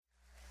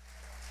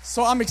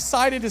So I'm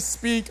excited to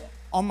speak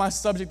on my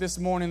subject this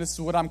morning. This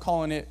is what I'm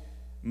calling it,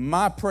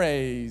 my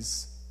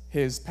praise,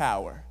 his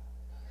power.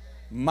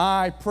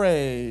 My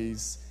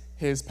praise,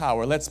 his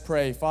power. Let's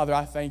pray. Father,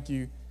 I thank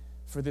you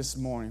for this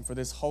morning, for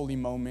this holy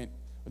moment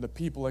where the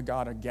people of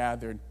God are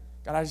gathered.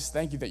 God, I just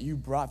thank you that you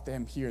brought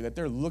them here, that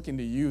they're looking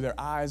to you, their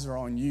eyes are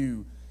on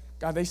you.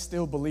 God, they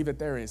still believe that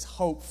there is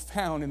hope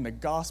found in the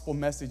gospel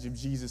message of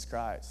Jesus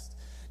Christ.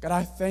 God,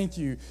 I thank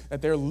you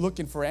that they're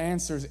looking for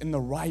answers in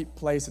the right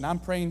place. And I'm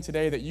praying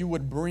today that you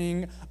would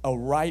bring a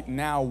right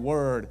now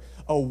word,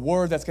 a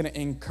word that's going to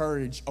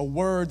encourage, a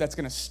word that's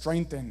going to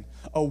strengthen,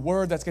 a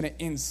word that's going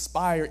to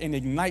inspire and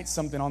ignite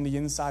something on the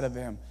inside of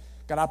them.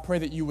 God, I pray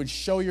that you would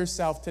show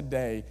yourself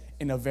today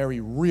in a very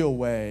real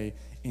way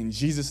in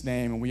Jesus'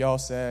 name. And we all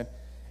said,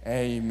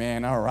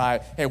 amen. All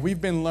right. Hey,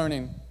 we've been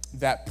learning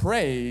that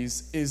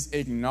praise is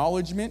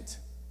acknowledgement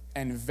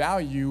and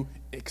value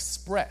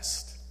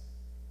expressed.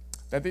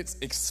 That it's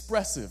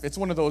expressive. It's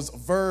one of those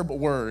verb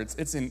words.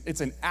 It's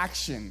an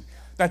action.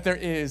 That there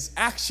is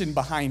action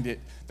behind it.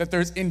 That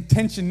there's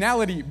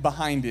intentionality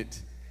behind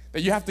it.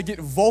 That you have to get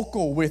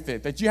vocal with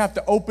it. That you have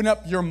to open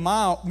up your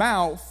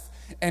mouth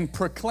and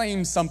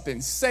proclaim something.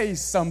 Say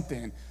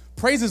something.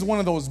 Praise is one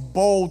of those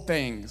bold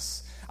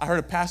things. I heard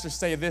a pastor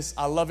say this.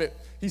 I love it.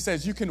 He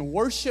says, you can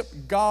worship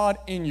God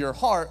in your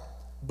heart,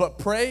 but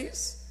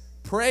praise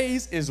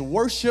is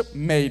worship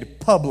made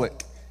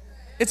public.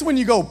 It's when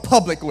you go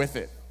public with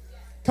it.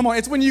 Come on,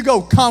 it's when you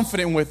go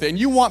confident with it and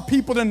you want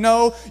people to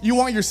know, you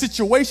want your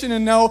situation to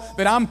know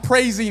that I'm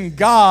praising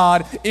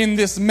God in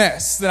this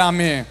mess that I'm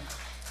in.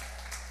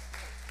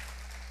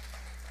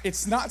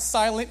 It's not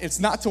silent, it's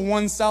not to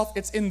oneself,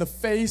 it's in the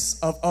face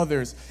of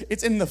others.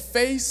 It's in the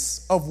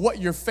face of what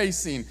you're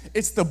facing.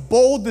 It's the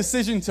bold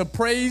decision to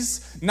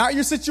praise not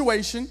your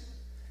situation.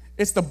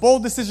 It's the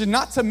bold decision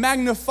not to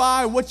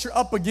magnify what you're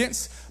up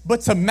against,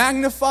 but to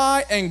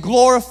magnify and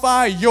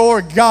glorify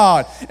your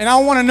God. And I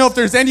want to know if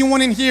there's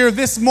anyone in here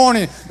this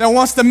morning that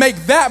wants to make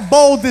that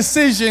bold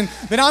decision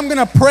that I'm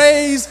going to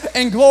praise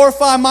and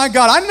glorify my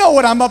God. I know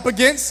what I'm up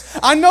against.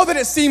 I know that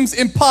it seems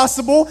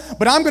impossible,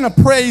 but I'm going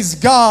to praise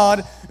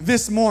God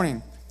this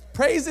morning.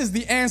 Praise is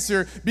the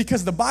answer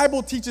because the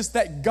Bible teaches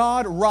that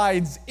God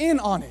rides in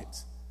on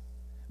it.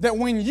 That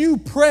when you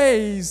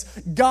praise,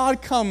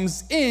 God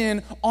comes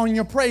in on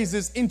your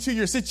praises into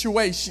your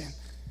situation.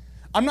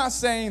 I'm not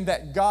saying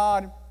that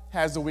God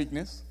has a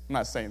weakness. I'm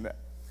not saying that.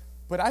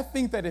 But I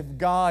think that if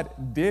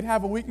God did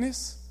have a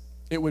weakness,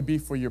 it would be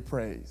for your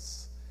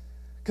praise.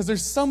 Because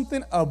there's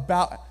something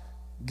about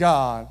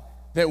God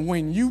that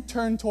when you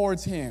turn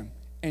towards Him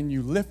and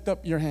you lift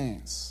up your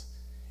hands,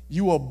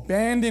 you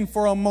abandon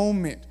for a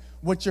moment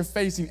what you're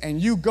facing and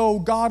you go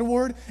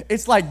Godward,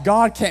 it's like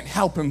God can't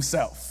help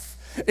Himself.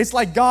 It's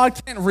like God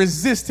can't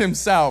resist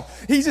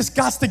Himself. He just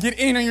got to get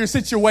in on your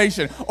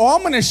situation. Or I'm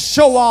going to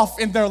show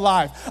off in their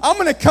life. I'm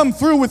going to come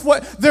through with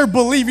what they're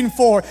believing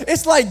for.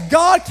 It's like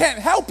God can't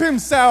help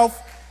Himself.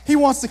 He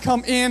wants to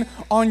come in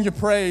on your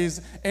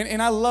praise.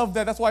 And I love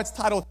that. That's why it's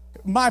titled,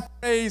 My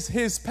Praise,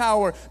 His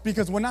Power.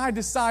 Because when I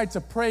decide to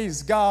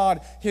praise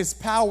God, His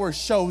power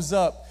shows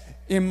up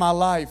in my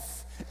life.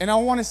 And I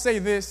want to say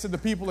this to the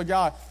people of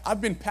God.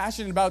 I've been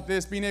passionate about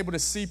this, being able to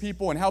see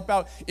people and help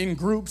out in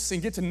groups and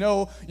get to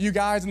know you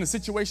guys and the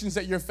situations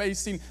that you're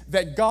facing,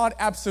 that God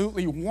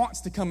absolutely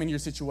wants to come in your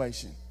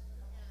situation.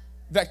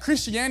 That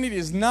Christianity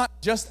is not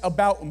just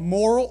about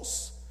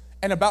morals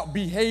and about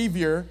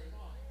behavior,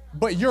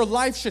 but your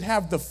life should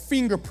have the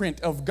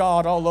fingerprint of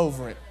God all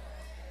over it.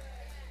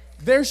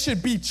 There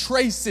should be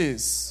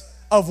traces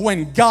of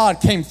when God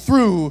came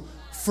through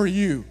for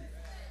you.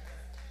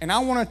 And I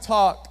want to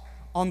talk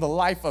on the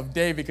life of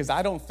David, because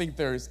I don't think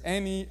there's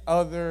any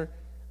other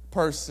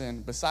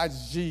person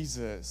besides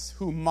Jesus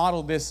who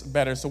modeled this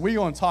better. So we're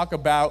going to talk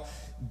about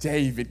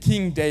David,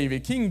 King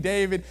David. King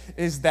David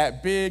is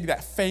that big,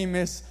 that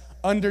famous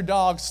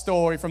underdog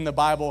story from the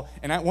Bible.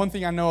 And one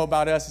thing I know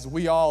about us is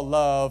we all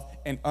love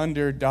an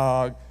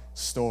underdog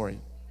story.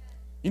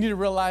 You need to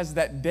realize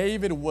that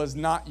David was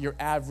not your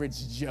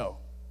average Joe.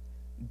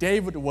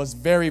 David was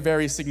very,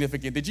 very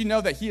significant. Did you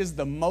know that he is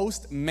the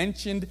most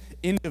mentioned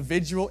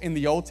individual in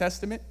the Old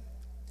Testament?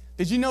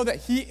 Did you know that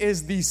he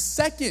is the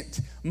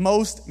second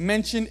most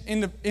mentioned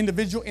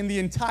individual in the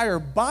entire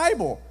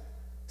Bible?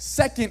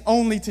 Second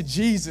only to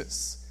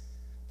Jesus.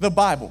 The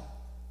Bible,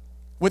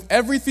 with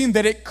everything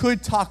that it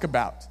could talk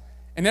about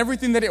and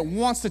everything that it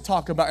wants to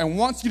talk about and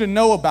wants you to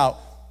know about,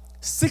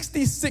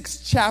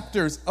 66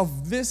 chapters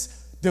of this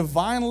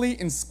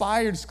divinely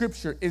inspired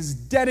scripture is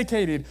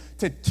dedicated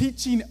to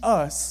teaching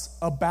us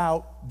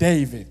about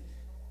David.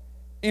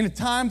 In a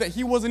time that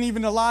he wasn't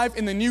even alive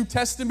in the New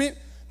Testament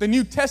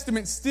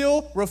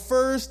still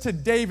refers to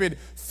David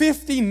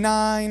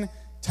 59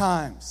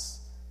 times.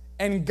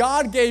 And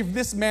God gave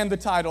this man the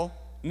title,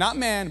 not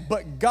man,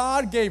 but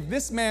God gave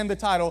this man the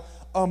title,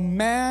 a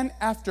man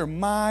after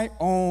my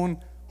own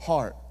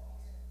heart.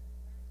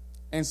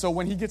 And so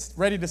when he gets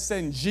ready to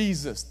send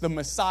Jesus, the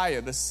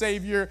Messiah, the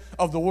Savior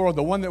of the world,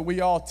 the one that we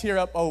all tear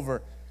up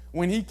over,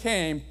 when he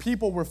came,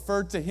 people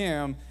referred to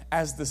him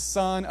as the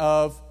Son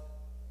of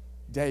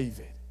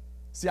David.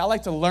 See, I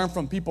like to learn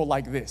from people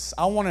like this.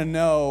 I want to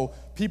know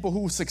people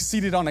who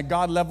succeeded on a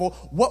God level.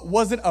 What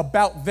was it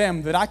about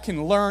them that I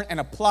can learn and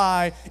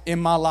apply in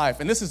my life?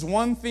 And this is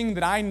one thing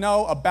that I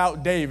know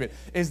about David,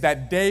 is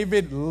that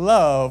David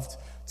loved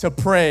to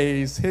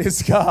praise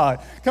his God.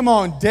 Come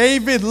on,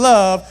 David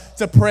loved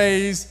to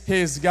praise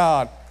his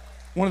God.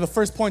 One of the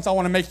first points I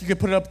want to make, you could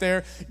put it up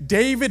there.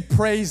 David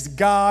praised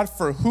God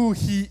for who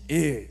he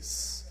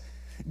is.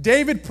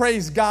 David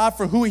praised God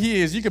for who he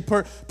is. You could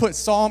put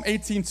Psalm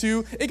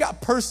 18:2. It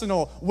got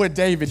personal with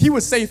David. He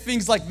would say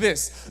things like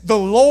this: the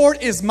Lord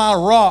is my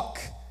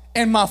rock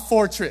and my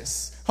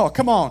fortress. Oh,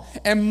 come on.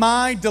 And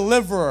my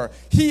deliverer.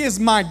 He is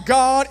my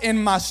God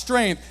and my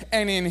strength,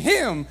 and in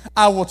him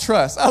I will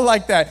trust. I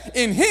like that.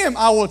 In him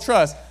I will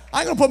trust. I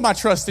ain't going to put my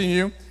trust in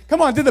you.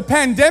 Come on, did the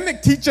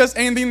pandemic teach us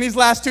anything these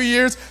last 2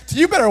 years?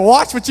 You better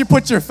watch what you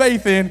put your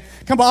faith in.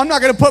 Come on, I'm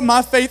not going to put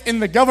my faith in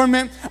the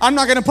government. I'm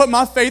not going to put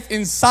my faith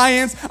in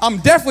science. I'm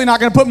definitely not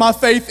going to put my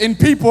faith in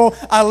people.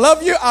 I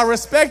love you, I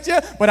respect you,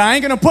 but I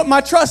ain't going to put my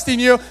trust in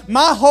you.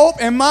 My hope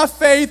and my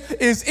faith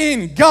is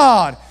in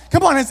God.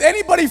 Come on, has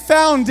anybody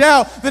found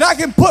out that I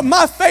can put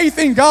my faith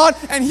in God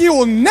and he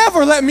will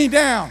never let me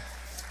down?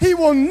 He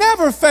will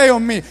never fail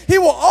me. He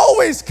will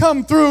always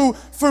come through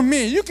for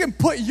me. You can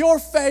put your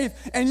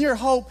faith and your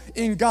hope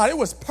in God. It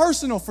was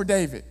personal for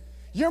David.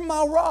 You're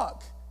my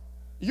rock.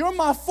 You're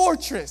my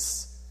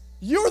fortress.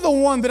 You're the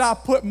one that I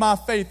put my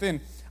faith in.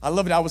 I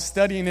love it. I was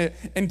studying it,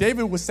 and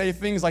David would say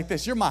things like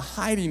this: you're my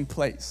hiding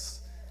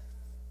place.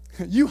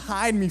 You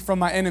hide me from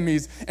my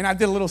enemies. And I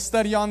did a little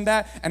study on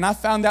that, and I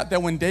found out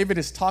that when David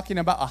is talking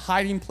about a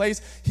hiding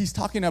place, he's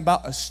talking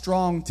about a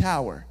strong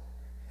tower.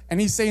 And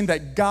he's saying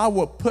that God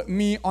will put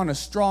me on a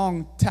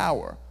strong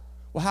tower.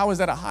 Well, how is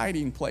that a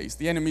hiding place?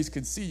 The enemies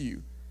could see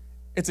you.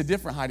 It's a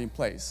different hiding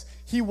place.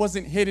 He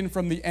wasn't hidden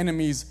from the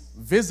enemy's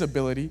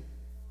visibility.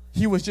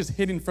 He was just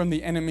hidden from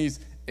the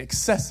enemy's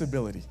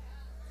accessibility.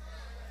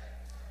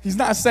 He's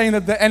not saying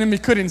that the enemy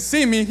couldn't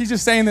see me. He's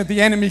just saying that the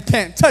enemy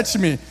can't touch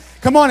me.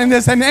 Come on, and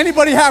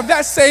anybody have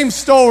that same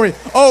story?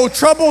 Oh,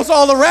 trouble's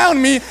all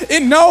around me.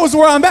 It knows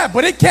where I'm at,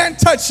 but it can't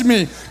touch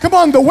me. Come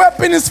on, the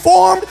weapon is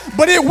formed,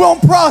 but it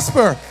won't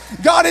prosper.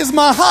 God is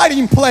my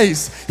hiding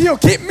place. He'll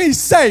keep me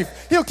safe.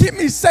 He'll keep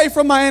me safe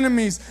from my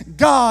enemies.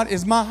 God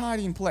is my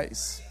hiding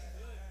place.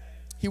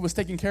 He was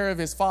taking care of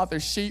his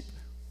father's sheep.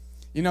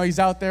 You know, he's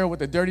out there with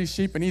the dirty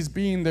sheep, and he's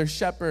being their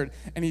shepherd,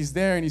 and he's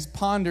there, and he's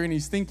pondering,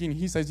 he's thinking.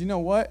 He says, you know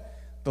what?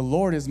 The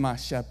Lord is my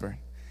shepherd.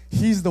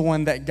 He's the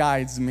one that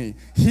guides me.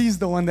 He's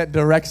the one that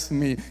directs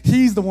me.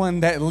 He's the one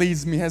that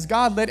leads me. Has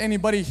God led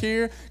anybody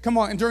here? Come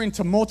on, and during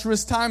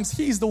tumultuous times,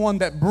 he's the one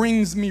that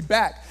brings me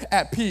back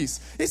at peace.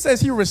 He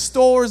says he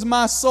restores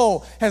my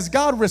soul. Has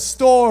God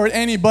restored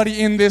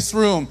anybody in this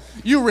room?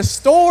 You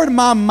restored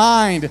my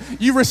mind.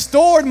 You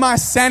restored my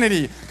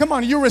sanity. Come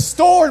on, you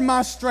restored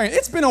my strength.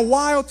 It's been a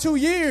while, 2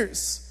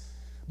 years.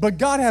 But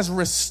God has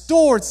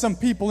restored some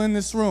people in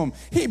this room.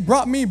 He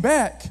brought me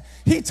back.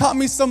 He taught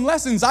me some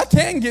lessons. I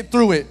can get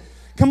through it.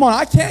 Come on,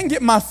 I can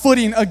get my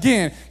footing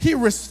again. He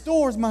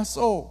restores my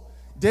soul.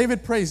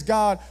 David praised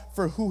God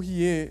for who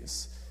he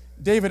is.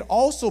 David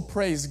also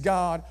praised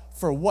God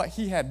for what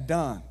he had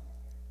done.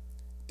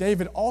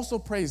 David also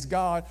praised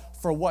God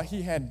for what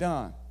he had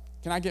done.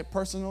 Can I get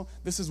personal?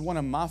 This is one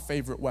of my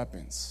favorite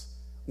weapons.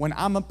 When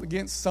I'm up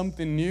against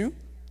something new,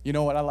 you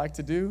know what I like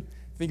to do?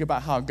 Think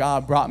about how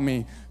God brought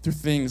me through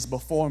things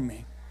before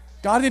me.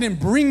 God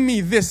didn't bring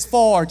me this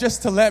far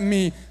just to let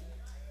me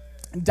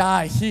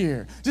die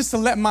here, just to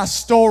let my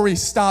story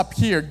stop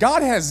here.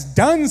 God has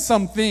done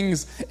some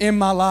things in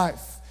my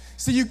life.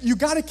 So you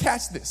got to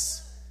catch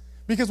this,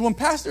 because when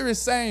Pastor is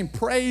saying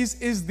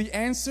praise is the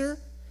answer,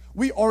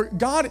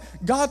 God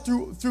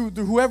through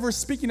whoever's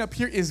speaking up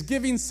here is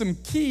giving some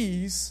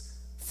keys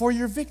for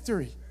your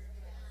victory.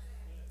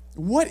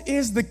 What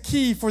is the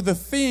key for the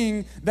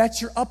thing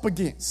that you're up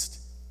against?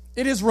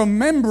 It is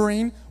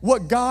remembering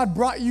what God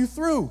brought you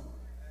through.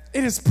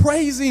 It is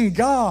praising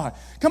God.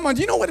 Come on,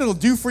 do you know what it'll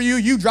do for you?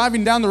 You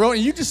driving down the road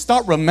and you just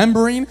start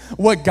remembering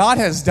what God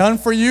has done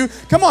for you.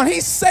 Come on,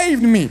 he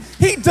saved me.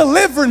 He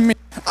delivered me.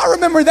 I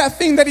remember that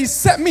thing that he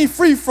set me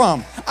free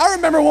from. I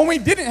remember when we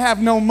didn't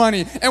have no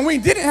money and we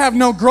didn't have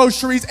no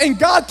groceries, and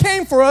God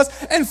came for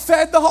us and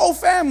fed the whole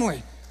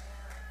family.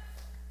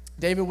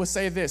 David would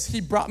say this: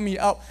 he brought me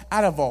up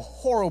out of a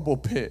horrible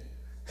pit.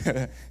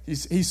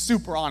 He's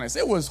super honest.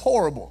 It was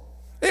horrible.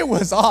 It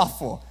was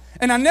awful.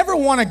 And I never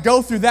want to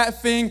go through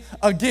that thing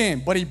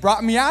again. But he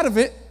brought me out of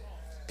it.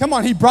 Come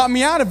on, he brought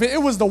me out of it.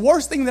 It was the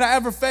worst thing that I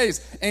ever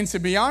faced. And to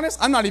be honest,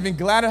 I'm not even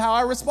glad at how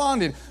I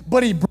responded.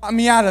 But he brought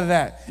me out of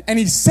that. And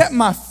he set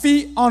my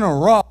feet on a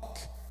rock.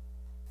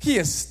 He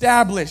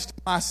established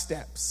my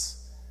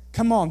steps.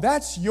 Come on,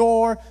 that's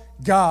your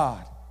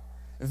God.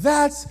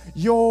 That's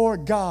your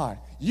God.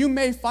 You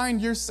may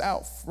find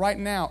yourself right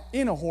now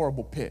in a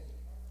horrible pit.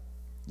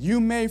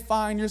 You may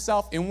find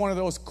yourself in one of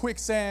those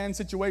quicksand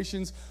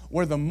situations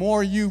where the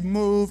more you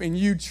move and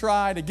you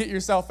try to get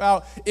yourself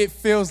out, it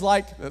feels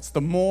like that's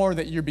the more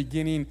that you're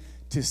beginning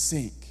to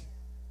sink.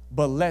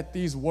 But let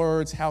these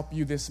words help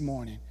you this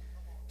morning.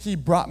 He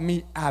brought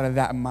me out of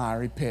that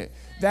miry pit,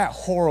 that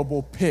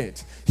horrible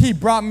pit. He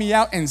brought me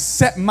out and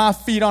set my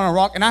feet on a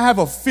rock. And I have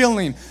a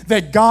feeling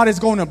that God is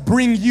going to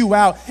bring you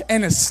out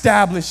and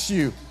establish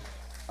you.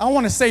 I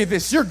want to say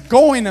this. You're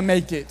going to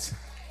make it.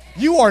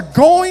 You are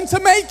going to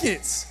make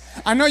it.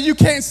 I know you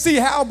can't see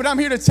how, but I'm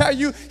here to tell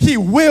you, He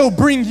will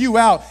bring you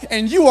out,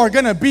 and you are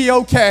going to be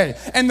okay.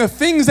 And the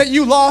things that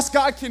you lost,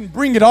 God can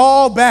bring it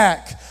all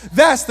back.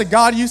 That's the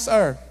God you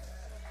serve.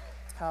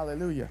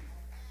 Hallelujah.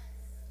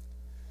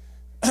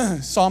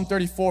 Psalm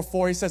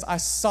 34:4, he says, I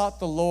sought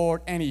the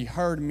Lord, and He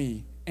heard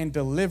me and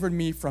delivered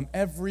me from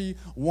every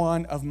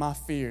one of my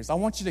fears. I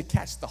want you to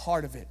catch the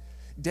heart of it.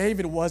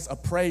 David was a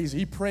praiser.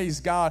 He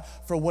praised God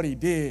for what he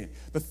did.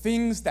 The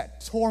things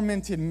that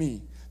tormented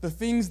me, the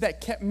things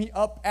that kept me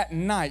up at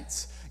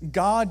night,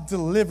 God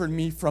delivered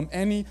me from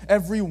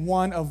every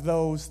one of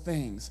those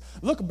things.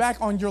 Look back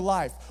on your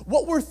life.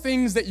 What were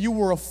things that you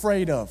were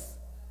afraid of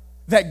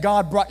that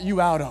God brought you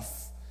out of?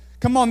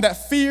 Come on,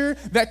 that fear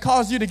that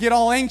caused you to get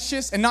all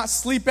anxious and not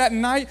sleep at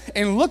night,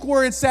 and look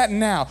where it's at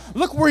now.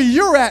 Look where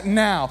you're at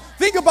now.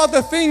 Think about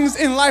the things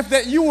in life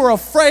that you were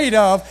afraid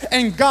of,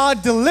 and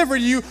God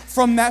delivered you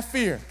from that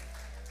fear.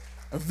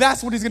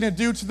 That's what He's going to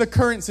do to the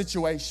current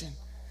situation.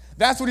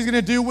 That's what He's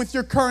going to do with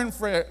your current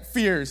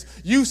fears.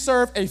 You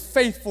serve a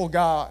faithful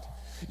God.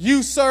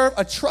 You serve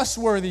a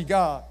trustworthy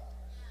God.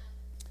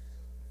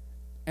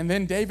 And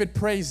then David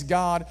praised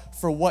God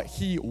for what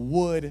He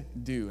would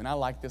do. And I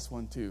like this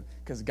one too,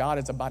 because God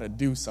is about to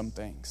do some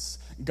things.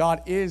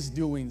 God is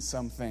doing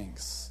some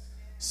things.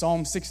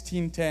 Psalm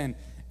 16:10,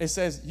 it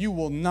says, you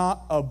will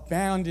not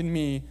abandon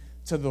me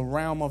to the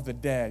realm of the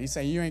dead. He's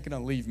saying, you ain't going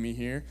to leave me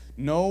here.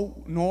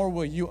 No, nor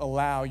will you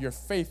allow your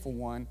faithful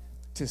one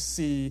to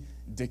see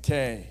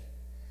decay.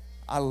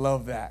 I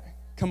love that.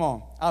 Come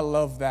on, I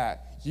love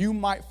that. You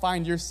might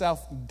find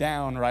yourself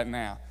down right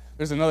now.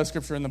 There's another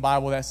scripture in the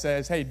Bible that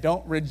says, hey,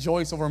 don't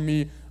rejoice over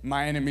me,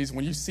 my enemies.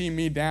 When you see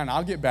me down,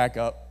 I'll get back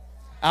up.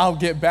 I'll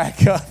get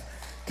back up.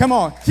 Come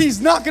on. He's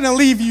not going to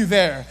leave you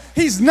there.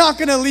 He's not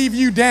going to leave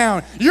you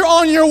down. You're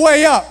on your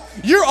way up.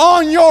 You're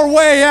on your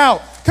way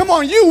out. Come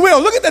on, you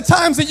will. Look at the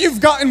times that you've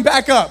gotten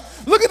back up.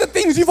 Look at the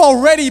things you've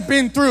already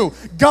been through.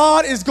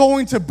 God is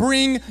going to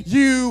bring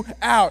you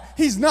out.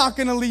 He's not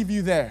going to leave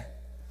you there.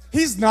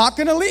 He's not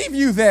going to leave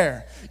you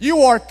there.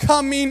 You are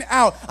coming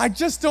out. I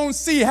just don't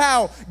see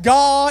how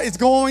God is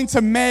going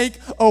to make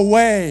a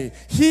way.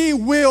 He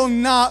will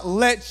not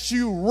let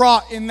you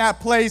rot in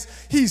that place.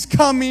 He's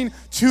coming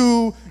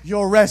to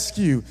your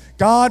rescue.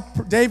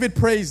 David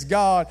praised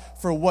God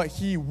for what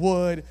He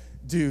would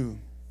do.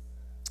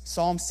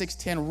 Psalm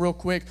 6:10, real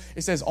quick,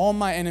 it says, all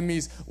my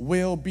enemies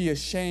will be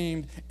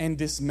ashamed and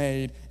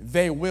dismayed.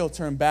 They will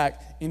turn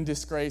back in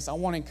disgrace. I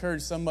want to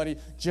encourage somebody,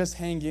 just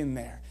hang in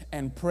there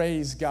and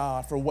praise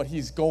God for what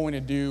He's going to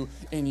do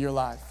in your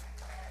life.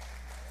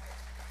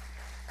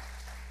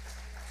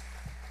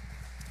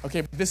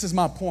 Okay, but this is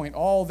my point.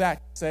 All that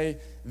to say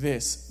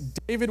this.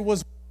 David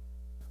was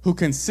who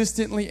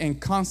consistently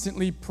and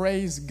constantly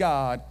praised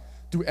God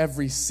through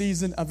every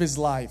season of his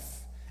life.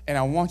 And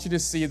I want you to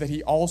see that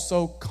he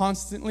also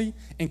constantly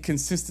and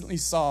consistently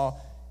saw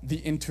the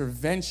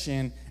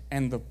intervention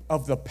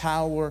of the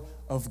power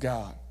of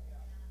God.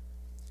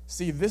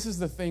 See, this is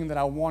the thing that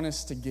I want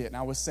us to get. And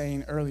I was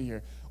saying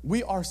earlier,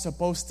 we are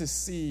supposed to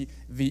see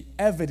the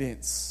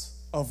evidence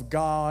of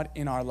God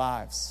in our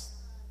lives.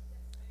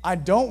 I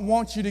don't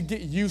want you to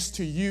get used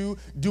to you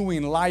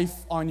doing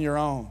life on your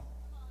own.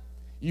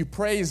 You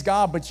praise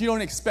God, but you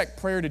don't expect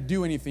prayer to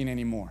do anything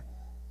anymore.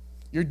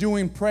 You're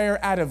doing prayer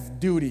out of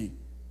duty.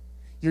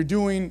 You're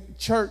doing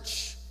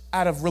church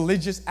out of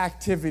religious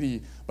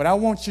activity. But I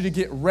want you to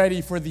get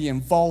ready for the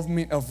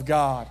involvement of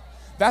God.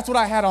 That's what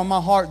I had on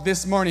my heart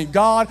this morning.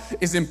 God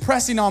is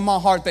impressing on my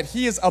heart that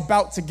He is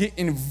about to get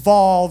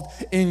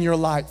involved in your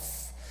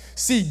life.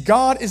 See,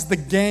 God is the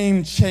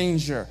game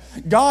changer.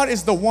 God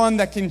is the one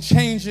that can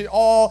change it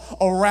all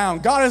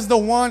around. God is the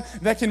one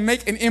that can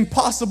make an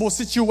impossible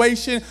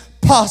situation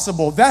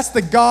possible. That's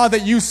the God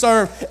that you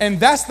serve, and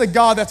that's the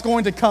God that's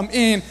going to come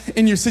in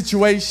your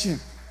situation.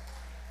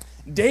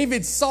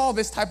 David saw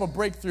this type of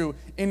breakthrough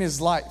in his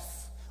life.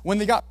 When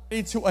they got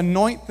ready to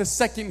anoint the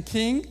second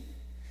king,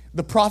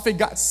 the prophet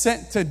got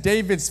sent to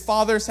David's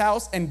father's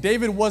house, and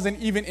David wasn't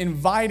even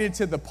invited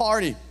to the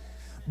party.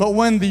 But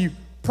when the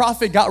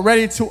prophet got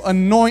ready to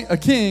anoint a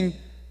king,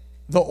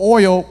 the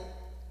oil,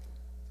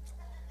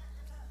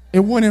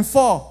 it wouldn't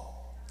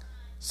fall.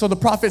 So the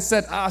prophet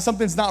said,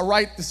 something's not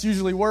right. This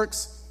usually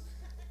works.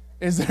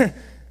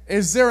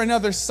 Is there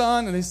another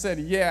son? And they said,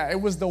 yeah, it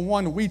was the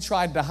one we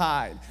tried to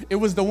hide. It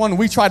was the one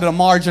we tried to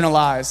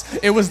marginalize.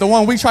 It was the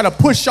one we tried to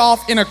push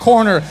off in a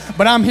corner.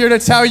 But I'm here to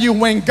tell you,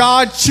 when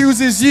God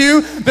chooses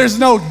you, there's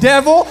no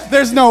devil,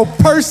 there's no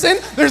person,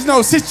 there's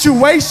no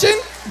situation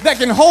that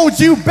can hold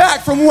you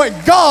back from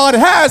what God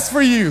has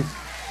for you.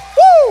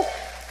 Woo!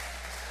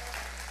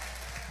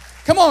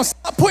 Come on,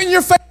 stop putting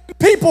your faith in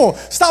People,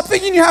 stop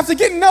thinking you have to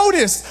get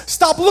noticed.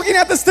 Stop looking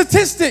at the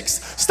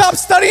statistics. Stop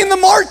studying the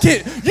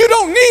market. You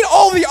don't need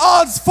all the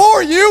odds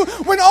for you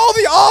when all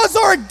the odds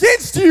are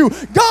against you.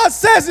 God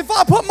says, if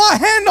I put my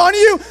hand on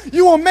you,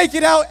 you will make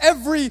it out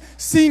every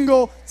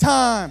single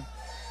time.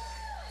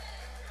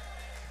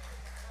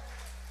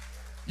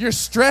 You're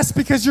stressed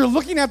because you're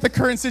looking at the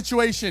current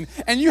situation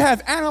and you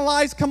have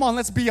analyzed, come on,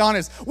 let's be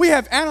honest. We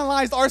have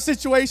analyzed our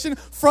situation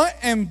front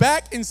and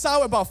back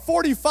inside about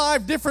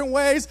 45 different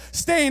ways,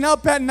 staying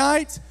up at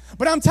night.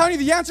 But I'm telling you,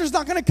 the answer is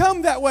not going to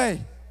come that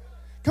way.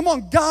 Come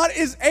on, God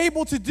is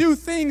able to do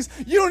things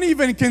you don't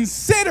even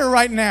consider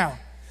right now.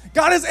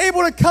 God is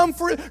able to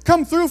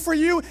come through for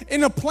you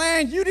in a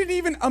plan you didn't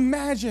even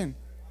imagine.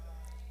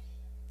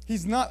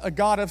 He's not a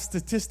God of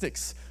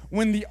statistics.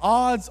 When the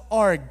odds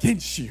are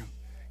against you,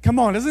 come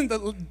on,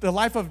 doesn't the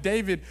life of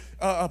David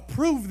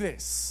prove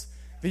this?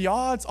 The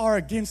odds are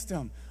against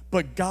him,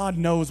 but God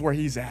knows where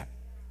he's at.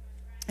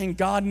 And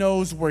God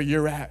knows where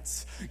you're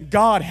at.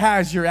 God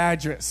has your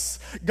address.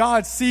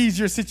 God sees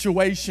your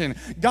situation.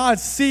 God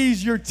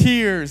sees your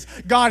tears.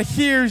 God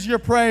hears your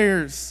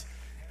prayers.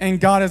 And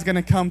God is going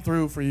to come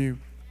through for you.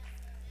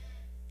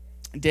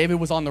 David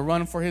was on the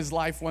run for his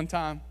life one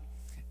time.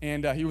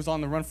 And he was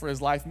on the run for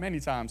his life many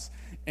times.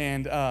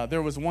 And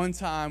there was one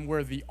time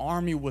where the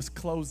army was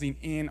closing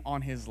in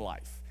on his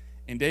life.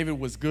 And David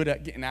was good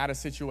at getting out of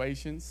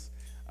situations.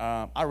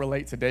 I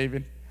relate to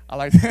David.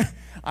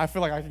 I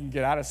feel like I can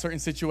get out of certain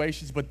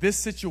situations. But this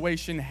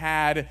situation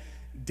had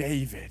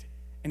David.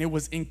 And it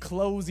was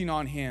enclosing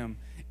on him.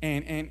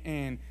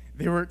 And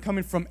they were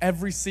coming from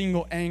every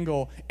single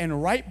angle.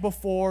 And right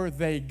before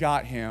they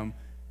got him,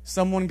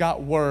 someone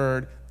got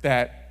word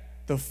that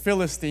the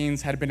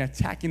Philistines had been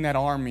attacking that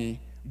army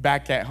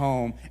back at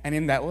home. And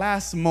in that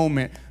last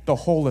moment, the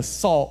whole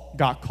assault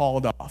got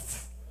called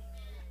off.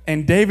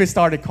 And David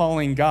started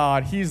calling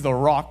God, he's the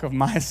rock of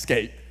my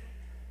escape.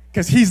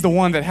 Because he's the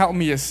one that helped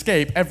me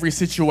escape every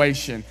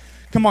situation.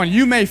 Come on,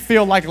 you may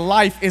feel like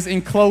life is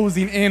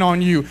enclosing in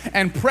on you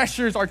and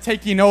pressures are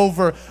taking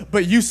over,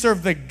 but you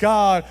serve the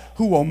God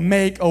who will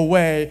make a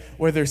way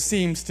where there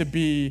seems to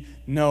be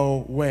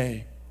no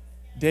way.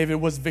 David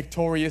was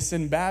victorious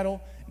in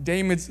battle.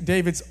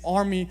 David's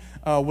army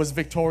was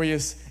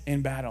victorious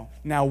in battle.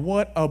 Now,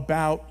 what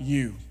about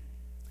you?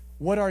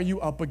 What are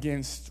you up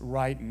against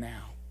right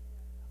now?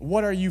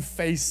 What are you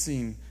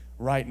facing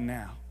right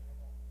now?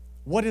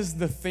 What is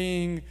the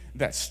thing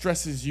that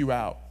stresses you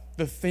out?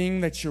 The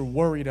thing that you're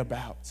worried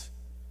about?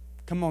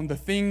 Come on, the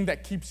thing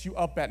that keeps you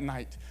up at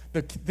night.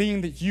 The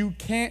thing that you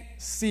can't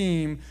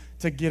seem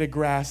to get a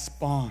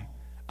grasp on.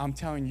 I'm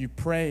telling you,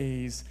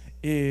 praise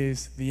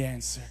is the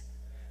answer.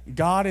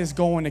 God is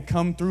going to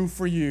come through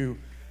for you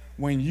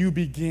when you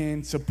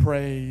begin to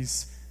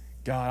praise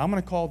God. I'm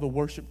going to call the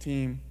worship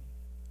team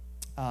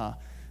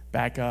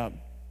back up.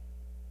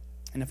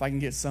 And if I can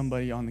get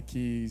somebody on the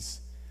keys.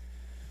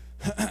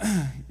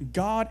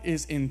 God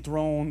is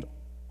enthroned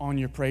on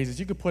your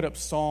praises. You could put up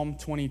Psalm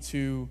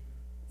 22,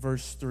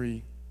 verse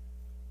 3.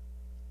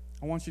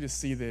 I want you to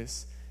see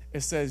this.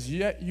 It says,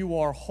 "Yet you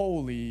are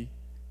holy,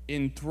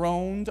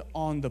 enthroned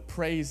on the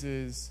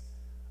praises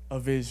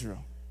of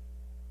Israel."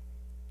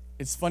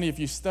 It's funny, if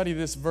you study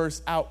this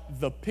verse out,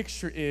 the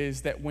picture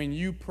is that when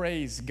you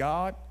praise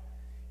God,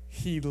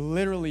 he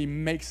literally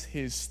makes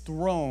his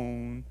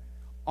throne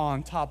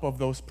on top of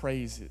those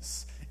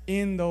praises,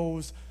 in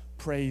those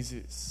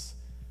praises.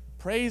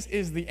 Praise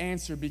is the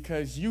answer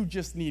because you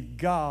just need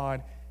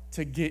God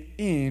to get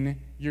in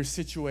your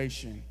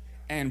situation.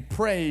 And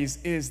praise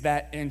is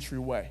that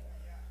entryway.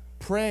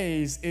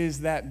 Praise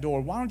is that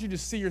door. Why don't you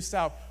just see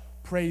yourself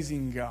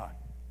praising God?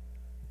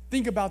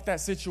 Think about that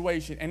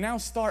situation and now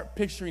start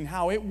picturing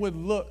how it would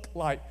look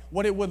like,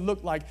 what it would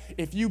look like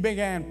if you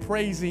began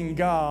praising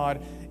God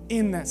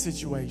in that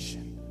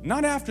situation.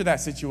 Not after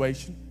that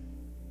situation.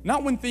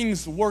 Not when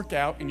things work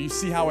out and you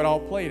see how it all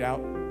played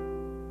out.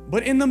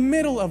 But in the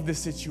middle of the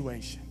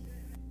situation.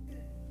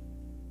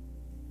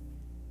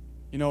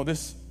 You know,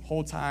 this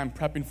whole time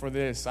prepping for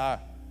this, I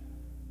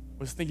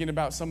was thinking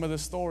about some of the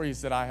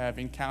stories that I have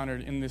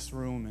encountered in this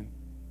room. And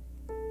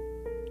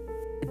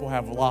people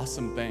have lost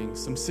some things,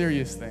 some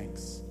serious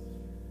things.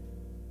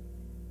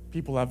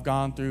 People have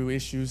gone through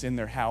issues in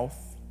their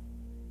health,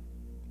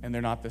 and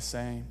they're not the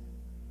same.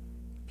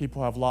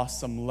 People have lost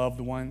some loved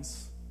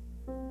ones,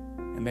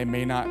 and they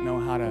may not know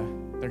how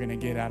they're going to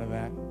get out of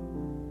that.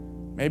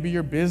 Maybe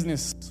your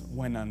business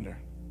went under.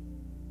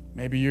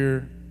 Maybe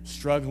you're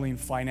struggling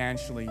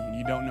financially and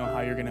you don't know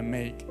how you're going to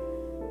make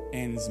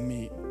ends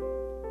meet.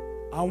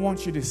 I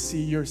want you to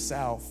see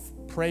yourself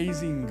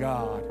praising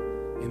God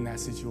in that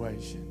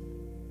situation.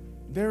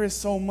 There is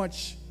so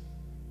much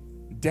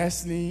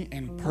destiny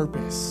and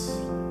purpose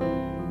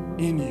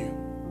in you.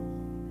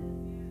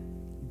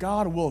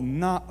 God will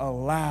not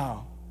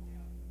allow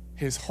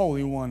his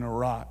Holy One to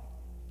rot.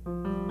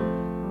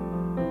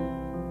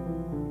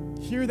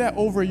 Hear that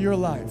over your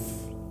life.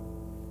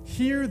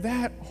 Hear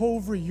that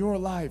over your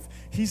life.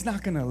 He's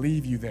not going to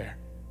leave you there.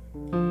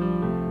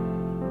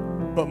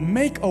 But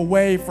make a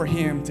way for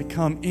him to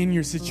come in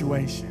your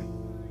situation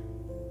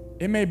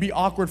It may be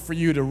awkward for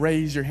you to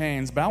raise your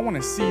hands, but I want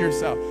to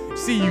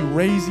see you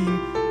raising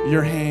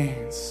your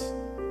hands.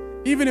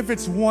 Even if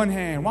it's one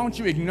hand, why don't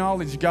you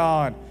acknowledge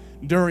God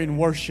during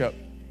worship?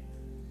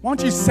 Why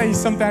don't you say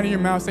something out of your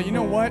mouth, say, you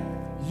know what?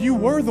 You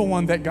were the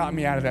one that got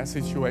me out of that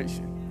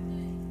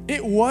situation.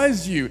 It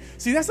was you.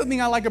 See, that's the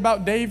thing I like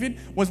about David,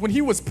 was when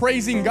he was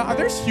praising God,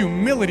 there's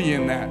humility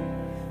in that.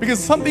 Because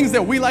some things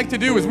that we like to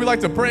do is we like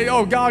to pray,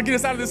 oh, God, get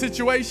us out of this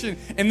situation.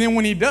 And then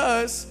when he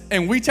does,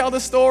 and we tell the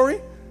story,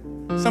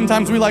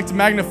 sometimes we like to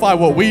magnify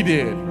what we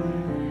did.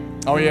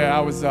 Oh, yeah,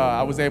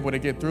 I was able to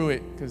get through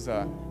it because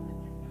I'm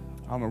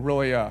a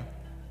really,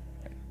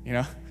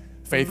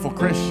 faithful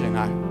Christian.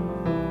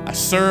 I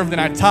served and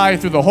I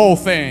tithed through the whole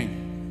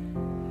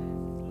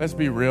thing. Let's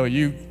be real.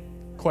 You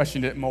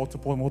questioned it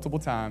multiple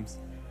times.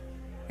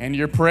 And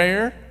your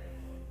prayer,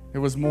 it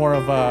was more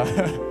of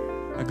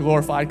a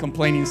glorified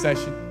complaining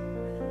session.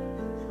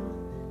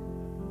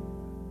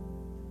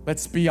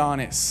 Let's be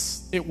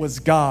honest. It was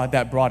God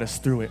that brought us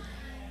through it.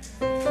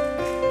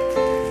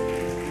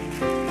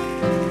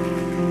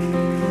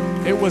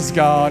 It was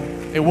God.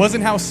 It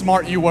wasn't how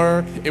smart you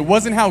were. It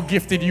wasn't how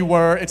gifted you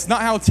were. It's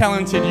not how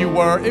talented you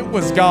were. It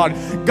was God.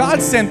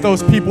 God sent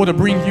those people to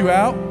bring you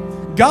out.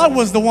 God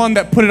was the one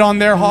that put it on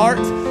their heart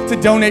to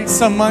donate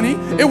some money.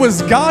 It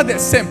was God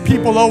that sent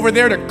people over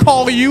there to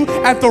call you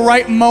at the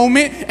right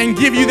moment and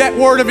give you that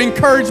word of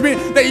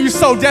encouragement that you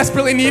so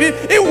desperately needed.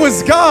 It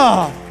was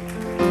God.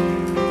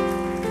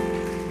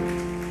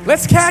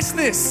 Let's catch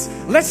this.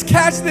 Let's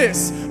catch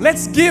this.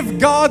 Let's give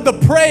God the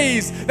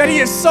praise that He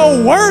is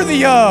so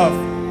worthy of.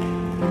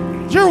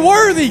 You're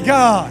worthy,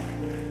 God.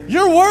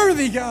 You're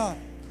worthy, God.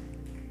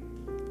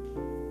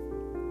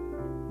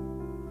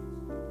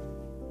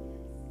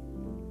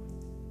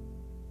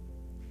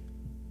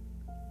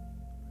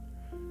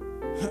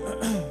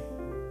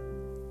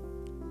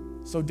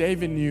 So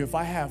David knew, if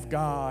I have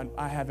God,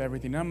 I have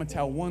everything. And I'm going to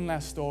tell one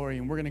last story,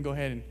 and we're going to go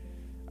ahead and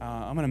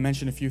I'm going to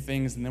mention a few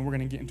things, and then we're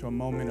going to get into a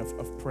moment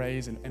of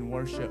praise and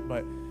worship.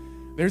 But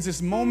there's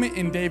this moment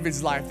in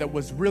David's life that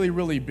was really,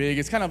 really big.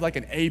 It's kind of like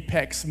an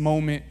apex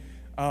moment.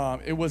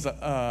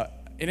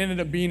 It ended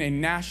up being a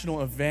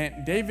national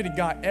event. David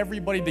got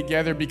everybody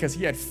together because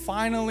he had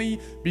finally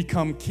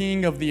become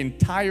king of the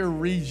entire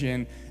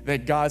region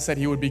that God said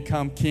he would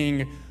become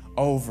king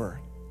over.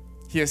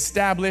 He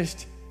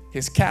established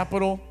his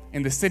capital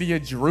in the city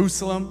of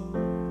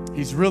Jerusalem.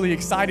 He's really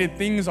excited.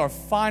 Things are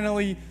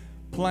finally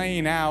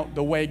playing out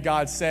the way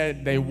God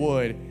said they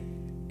would.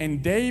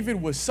 And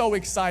David was so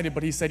excited,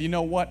 but he said, you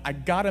know what? I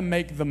got to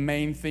make the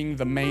main thing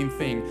the main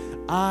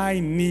thing. I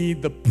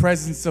need the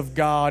presence of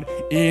God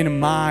in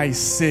my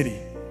city.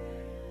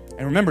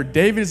 And remember,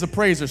 David is a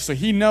praiser, so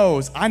he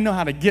knows, I know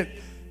how to get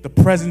the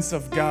presence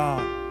of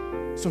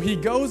God. So he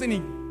goes and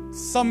he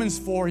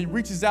he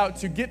reaches out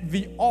to get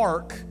the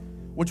ark,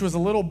 which was a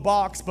little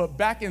box, but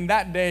back in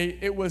that day,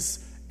 it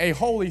was a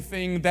holy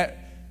thing that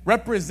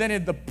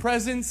represented the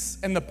presence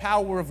and the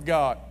power of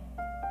God.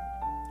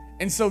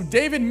 And so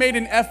David made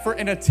an effort,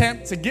 an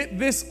attempt to get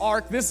this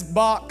ark, this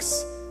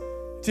box,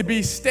 to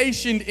be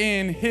stationed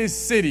in his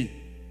city.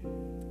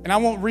 And I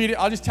won't read it,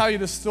 I'll just tell you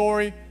the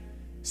story.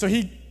 So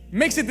he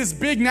makes it this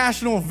big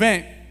national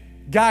event.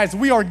 Guys,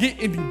 we are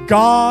getting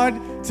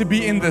God to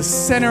be in the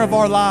center of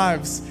our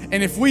lives.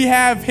 And if we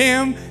have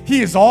Him,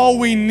 He is all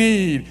we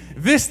need.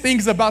 This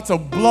thing's about to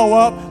blow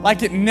up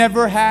like it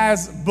never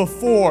has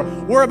before.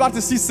 We're about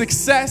to see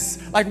success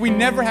like we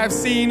never have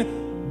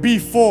seen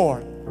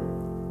before.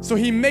 So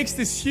he makes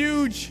this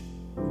huge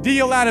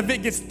deal out of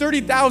it, gets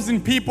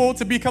 30,000 people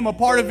to become a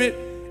part of it,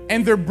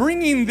 and they're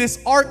bringing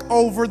this ark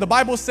over, the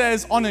Bible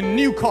says, on a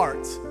new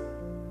cart.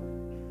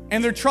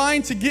 And they're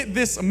trying to get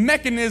this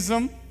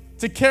mechanism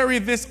to carry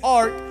this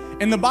ark,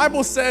 and the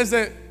Bible says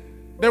that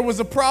there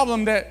was a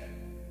problem, that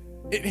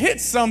it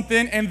hit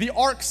something and the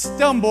ark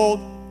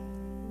stumbled,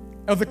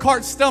 or the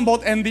cart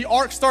stumbled, and the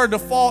ark started to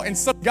fall, and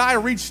some guy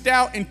reached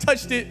out and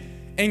touched it,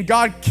 and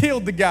God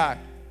killed the guy.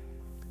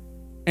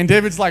 And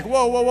David's like,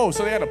 whoa, whoa, whoa.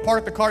 So they had to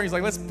park the car. He's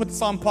like, let's put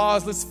this on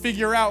pause. Let's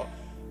figure out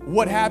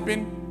what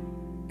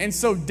happened. And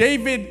so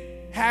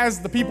David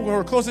has the people who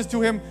are closest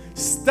to him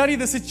study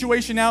the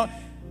situation out,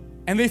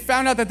 and they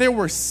found out that there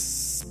were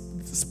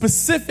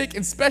specific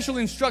and special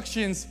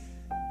instructions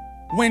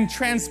when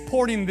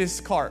transporting this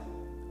cart.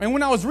 And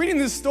when I was reading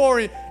this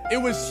story, it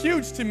was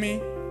huge to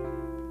me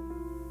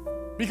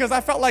because I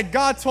felt like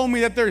God told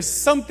me that there's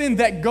something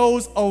that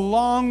goes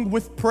along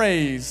with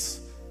praise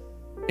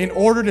in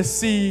order to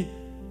see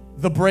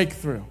the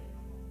breakthrough.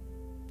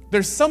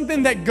 There's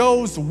something that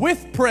goes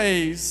with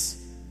praise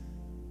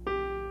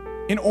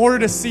in order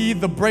to see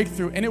the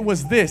breakthrough. And it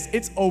was this,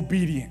 it's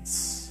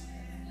obedience.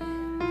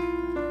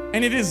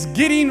 And it is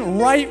getting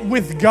right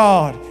with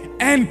God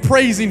and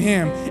praising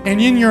Him, and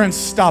then you're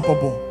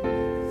unstoppable.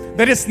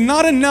 That it's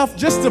not enough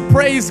just to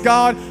praise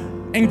God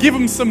and give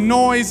Him some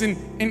noise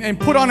and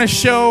put on a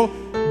show,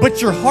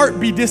 but your heart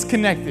be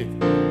disconnected.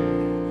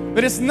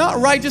 That it's not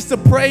right just to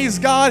praise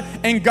God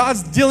and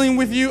God's dealing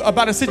with you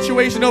about a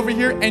situation over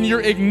here and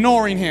you're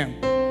ignoring Him.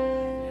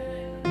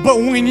 But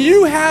when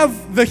you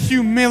have the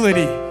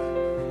humility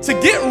to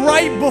get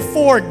right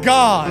before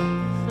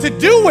God, to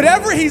do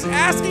whatever He's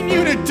asking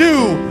you to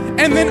do,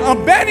 and then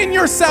abandon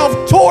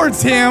yourself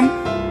towards Him,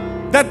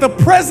 that the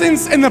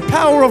presence and the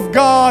power of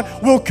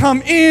God will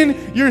come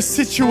in your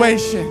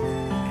situation.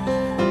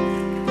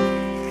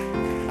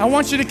 I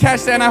want you to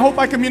catch that, and I hope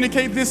I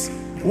communicate this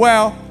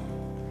well.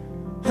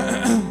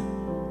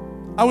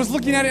 I was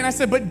looking at it and I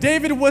said, but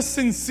David was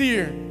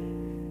sincere.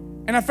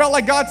 And I felt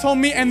like God told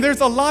me, and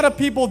there's a lot of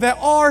people that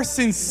are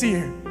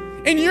sincere.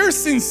 And you're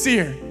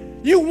sincere.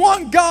 You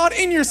want God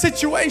in your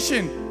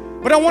situation.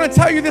 But I want to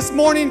tell you this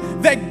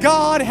morning that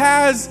God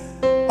has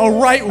a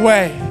right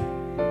way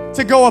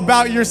to go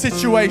about your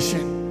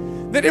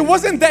situation. That it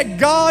wasn't that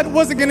God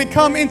wasn't going to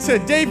come into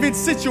David's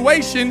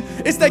situation.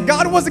 It's that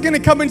God wasn't going to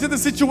come into the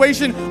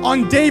situation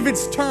on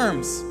David's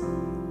terms.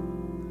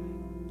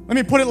 Let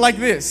me put it like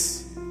this.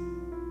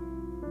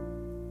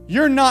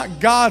 You're not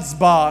God's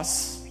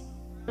boss.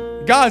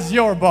 God's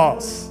your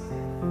boss.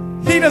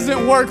 He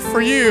doesn't work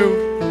for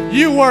you.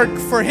 You work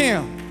for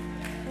Him.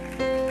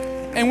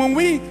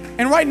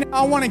 And right now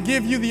I want to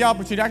give you the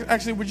opportunity.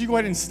 Actually, would you go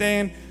ahead and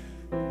stand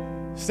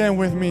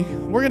with me?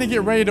 We're going to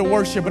get ready to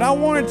worship, but I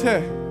wanted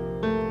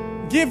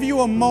to give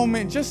you a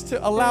moment just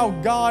to allow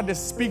God to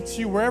speak to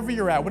you wherever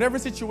you're at, whatever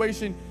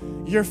situation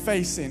you're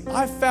facing.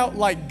 I felt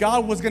like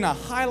God was going to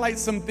highlight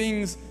some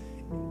things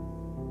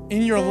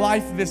in your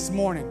life this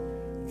morning.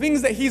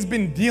 Things that He's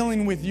been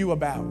dealing with you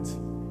about.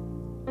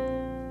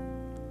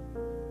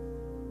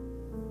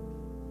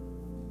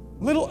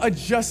 Little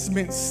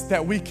adjustments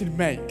that we can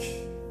make.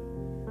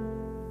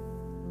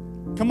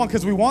 Come on,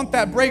 because we want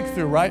that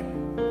breakthrough, right?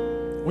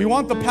 We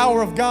want the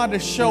power of God to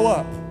show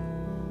up.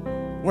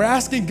 We're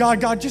asking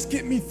God, just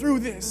get me through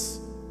this.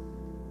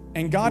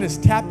 And God is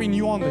tapping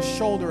you on the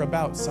shoulder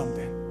about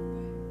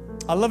something.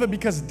 I love it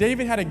because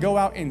David had to go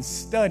out and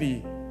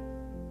study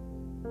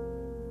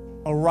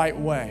a right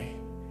way.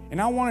 And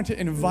I wanted to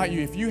invite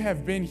you, if you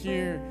have been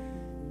here,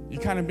 you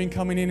kind of been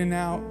coming in and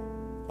out,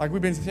 like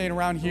we've been saying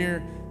around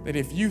here, that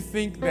if you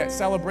think that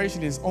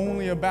celebration is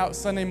only about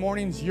Sunday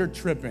mornings, you're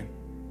tripping.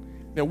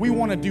 That we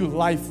want to do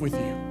life with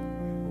you.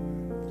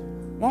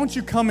 Why don't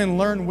you come and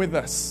learn with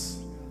us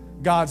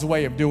God's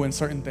way of doing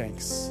certain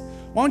things?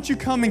 Why don't you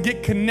come and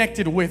get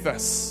connected with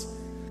us?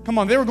 Come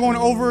on, they were going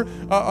over,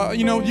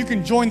 you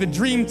can join the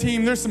dream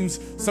team. There's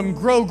some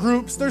grow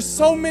groups. There's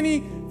so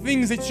many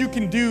things that you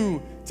can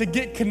do to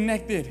get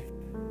connected.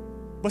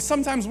 But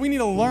sometimes we need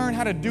to learn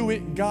how to do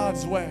it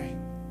God's way.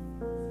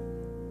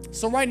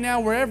 So right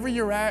now, wherever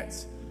you're at,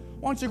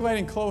 why don't you go ahead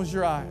and close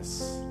your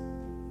eyes?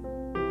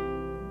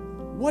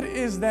 What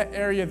is that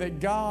area that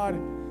God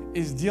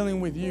is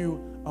dealing with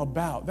you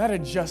about? That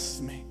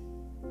adjustment.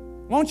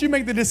 Why don't you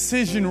make the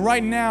decision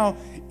right now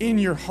in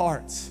your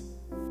heart?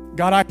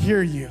 God, I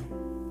hear you.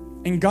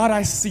 And God,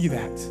 I see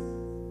that.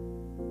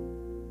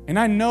 And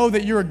I know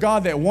that you're a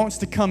God that wants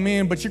to come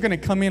in, but you're going to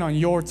come in on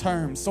your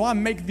terms. So I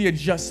make the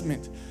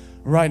adjustment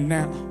right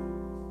now.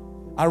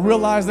 I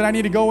realize that I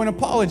need to go and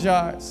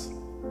apologize.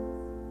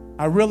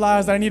 I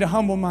realize that I need to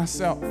humble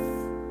myself.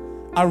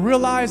 I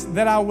realize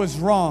that I was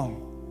wrong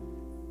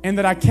and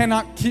that I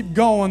cannot keep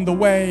going the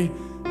way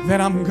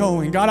that I'm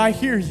going. God, I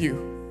hear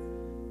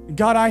you.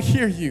 God, I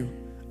hear you.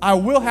 I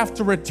will have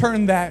to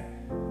return that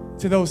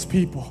to those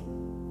people.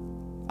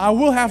 I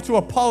will have to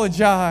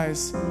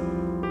apologize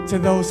to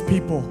those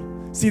people.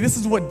 See, this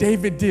is what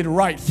David did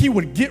right. He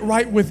would get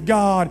right with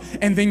God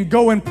and then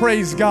go and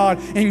praise God,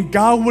 and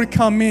God would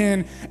come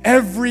in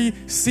every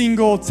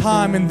single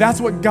time. And that's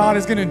what God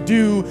is going to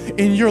do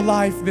in your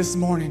life this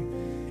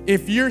morning.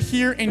 If you're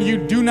here and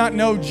you do not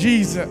know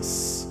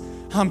Jesus,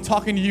 I'm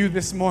talking to you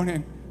this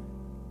morning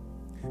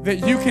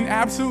that you can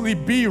absolutely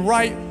be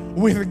right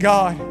with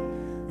God,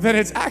 that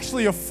it's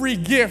actually a free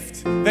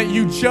gift that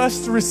you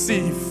just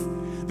received.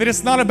 That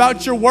it's not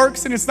about your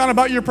works, and it's not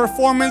about your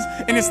performance,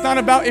 and it's not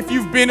about if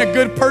you've been a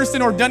good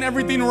person or done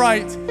everything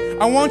right.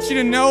 I want you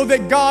to know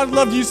that God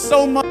loved you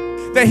so much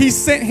that He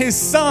sent His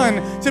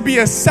Son to be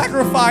a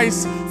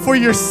sacrifice for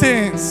your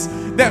sins.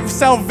 That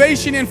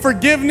salvation and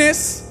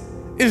forgiveness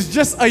is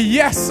just a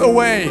yes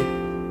away.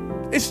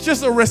 It's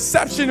just a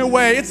reception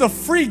away. It's a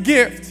free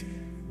gift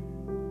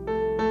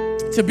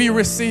to be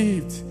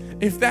received.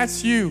 If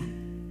that's you,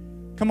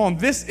 come on,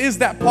 this is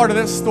that part of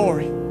that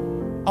story.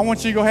 I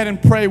want you to go ahead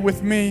and pray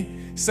with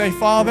me. Say,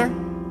 Father,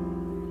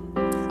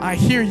 I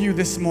hear you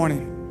this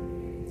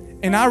morning,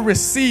 and I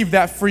receive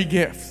that free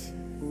gift.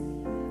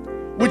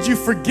 Would you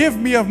forgive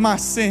me of my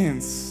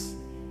sins?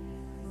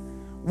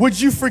 Would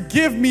you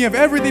forgive me of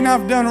everything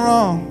I've done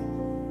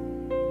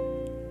wrong?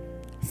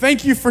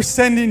 Thank you for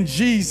sending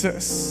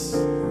Jesus.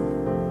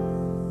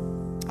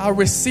 I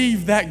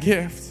receive that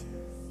gift.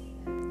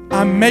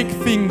 I make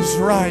things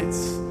right.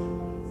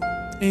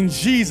 In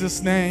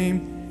Jesus'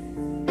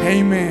 name,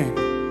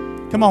 amen.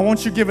 Come on,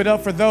 won't you give it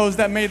up for those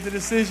that made the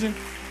decision?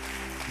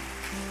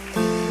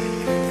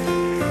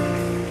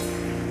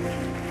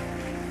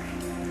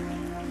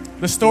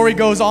 The story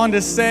goes on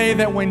to say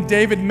that when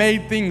David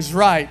made things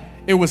right,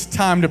 it was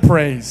time to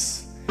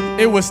praise.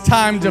 it was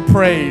time to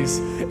praise.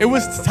 It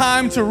was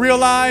time to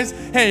realize,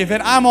 hey,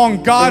 that I'm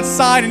on God's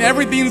side and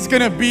everything's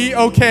gonna be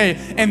okay.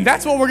 And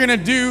that's what we're gonna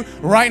do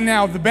right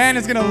now. The band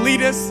is gonna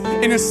lead us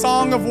in a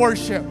song of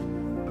worship.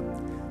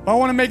 But I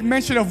wanna make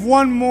mention of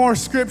one more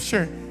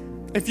scripture.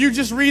 If you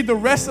just read the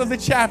rest of the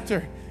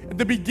chapter, at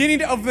the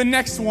beginning of the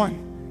next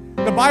one,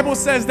 the Bible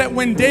says that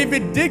when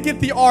David did get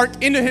the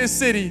ark into his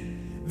city,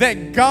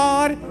 that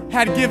God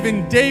had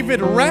given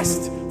David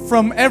rest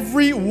from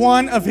every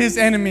one of his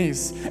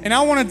enemies. And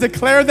I want to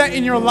declare that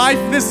in your life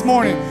this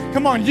morning.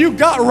 Come on, you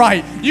got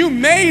right. You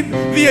made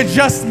the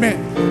adjustment.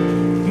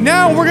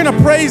 Now we're going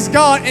to praise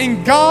God,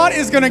 and God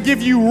is going to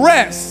give you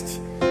rest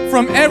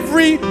from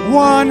every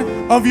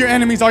one of your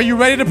enemies. Are you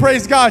ready to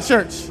praise God,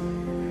 church?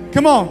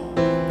 Come on.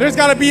 There's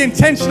got to be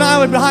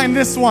intentionality behind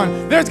this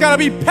one. There's got to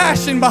be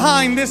passion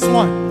behind this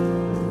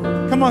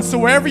one. Come on, so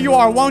wherever you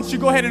are, why don't you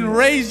go ahead and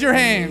raise your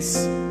hands?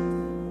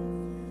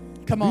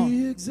 Come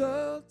on.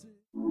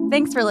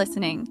 Thanks for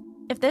listening.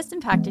 If this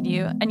impacted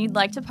you and you'd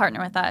like to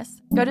partner with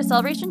us, go to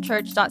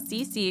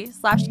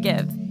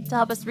celebrationchurch.cc/give to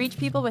help us reach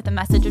people with the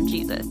message of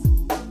Jesus.